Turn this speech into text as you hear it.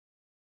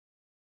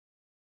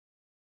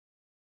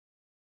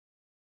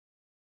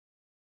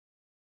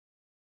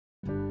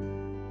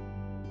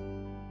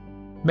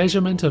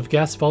Measurement of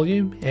gas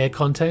volume, air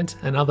content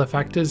and other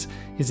factors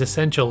is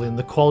essential in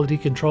the quality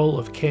control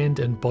of canned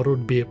and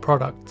bottled beer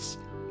products.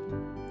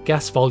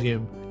 Gas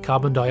volume,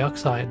 carbon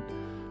dioxide.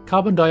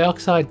 Carbon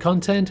dioxide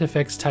content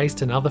affects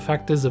taste and other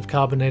factors of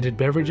carbonated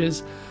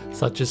beverages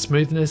such as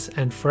smoothness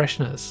and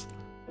freshness.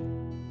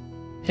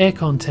 Air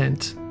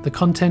content, the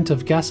content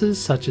of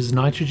gases such as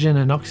nitrogen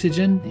and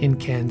oxygen in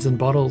cans and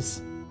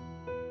bottles.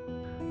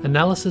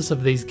 Analysis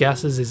of these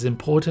gases is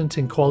important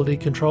in quality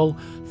control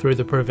through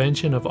the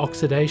prevention of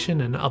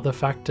oxidation and other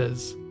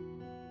factors.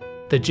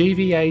 The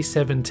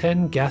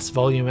GVA-710 Gas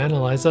Volume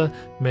Analyzer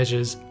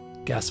measures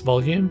gas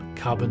volume,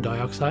 carbon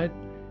dioxide,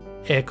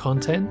 air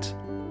content,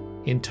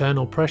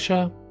 internal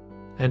pressure,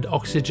 and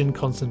oxygen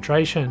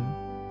concentration.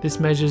 This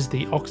measures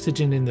the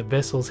oxygen in the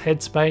vessel's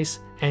headspace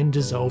and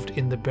dissolved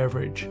in the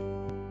beverage.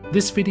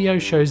 This video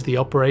shows the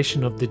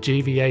operation of the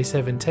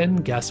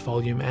GVA-710 Gas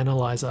Volume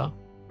Analyzer.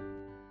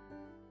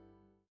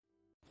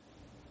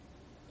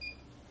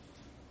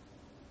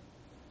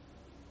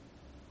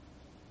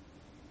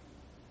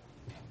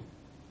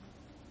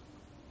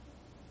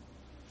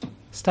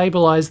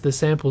 Stabilize the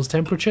sample's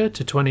temperature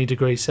to 20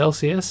 degrees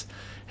Celsius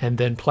and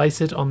then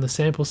place it on the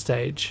sample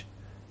stage.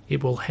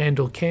 It will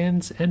handle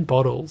cans and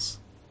bottles.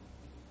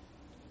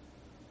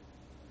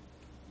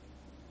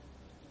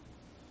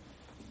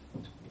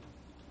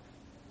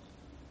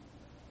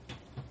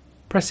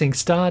 Pressing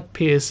start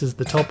pierces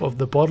the top of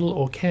the bottle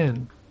or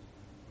can.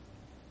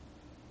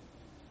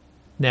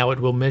 Now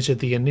it will measure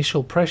the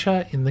initial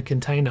pressure in the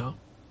container.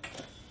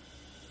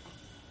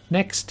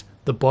 Next,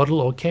 the bottle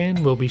or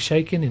can will be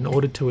shaken in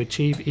order to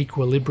achieve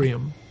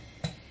equilibrium.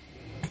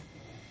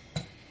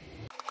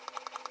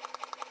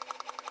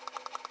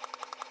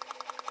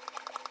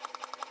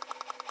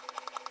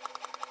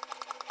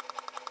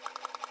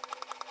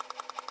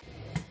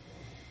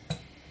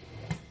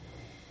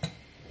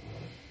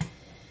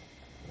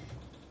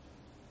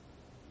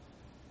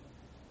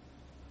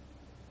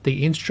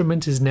 The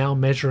instrument is now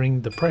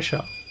measuring the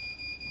pressure.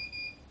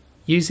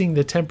 Using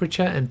the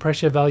temperature and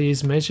pressure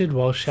values measured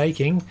while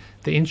shaking,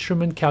 the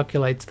instrument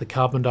calculates the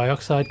carbon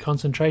dioxide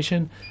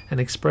concentration and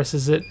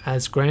expresses it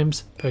as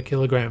grams per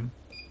kilogram.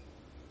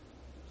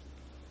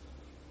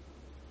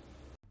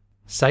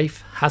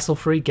 Safe,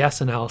 hassle-free gas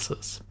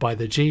analysis by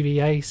the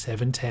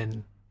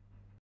GVA-710.